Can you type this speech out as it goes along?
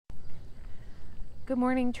Good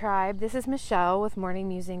morning, tribe. This is Michelle with Morning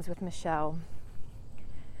Musings with Michelle.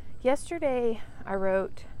 Yesterday, I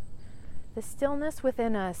wrote, "The stillness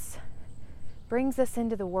within us brings us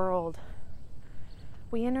into the world.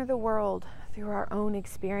 We enter the world through our own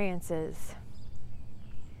experiences."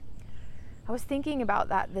 I was thinking about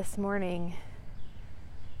that this morning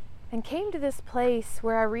and came to this place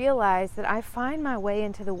where I realized that I find my way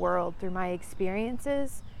into the world through my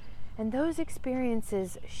experiences, and those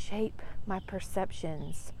experiences shape my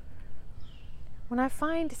perceptions. When I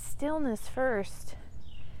find stillness first,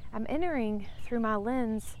 I'm entering through my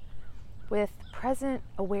lens with present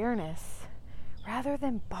awareness rather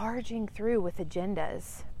than barging through with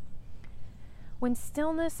agendas. When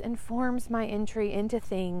stillness informs my entry into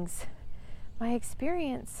things, my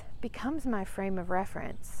experience becomes my frame of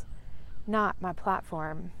reference, not my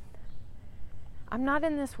platform. I'm not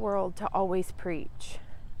in this world to always preach,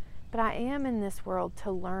 but I am in this world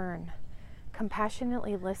to learn,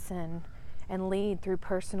 compassionately listen, and lead through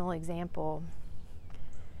personal example.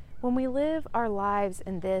 When we live our lives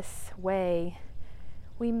in this way,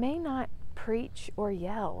 we may not preach or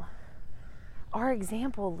yell. Our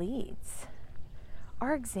example leads.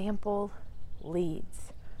 Our example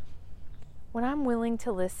leads. When I'm willing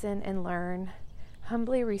to listen and learn,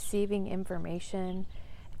 humbly receiving information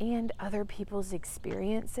and other people's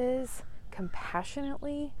experiences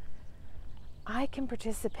compassionately, I can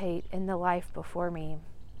participate in the life before me.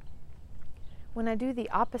 When I do the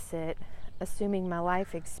opposite, assuming my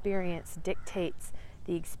life experience dictates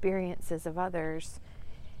the experiences of others,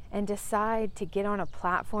 and decide to get on a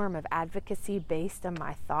platform of advocacy based on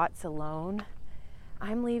my thoughts alone,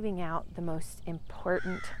 I'm leaving out the most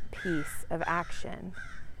important piece of action: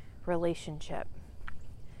 relationship.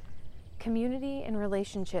 Community and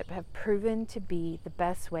relationship have proven to be the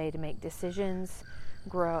best way to make decisions,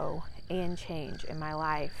 grow, and change in my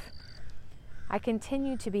life. I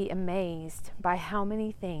continue to be amazed by how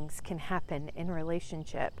many things can happen in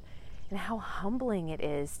relationship and how humbling it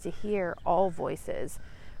is to hear all voices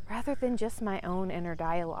rather than just my own inner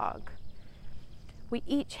dialogue. We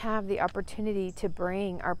each have the opportunity to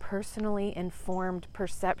bring our personally informed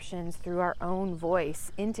perceptions through our own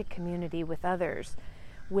voice into community with others,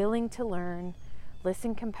 willing to learn,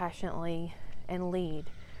 listen compassionately, and lead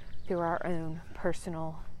through our own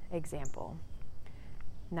personal example.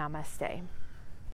 Namaste.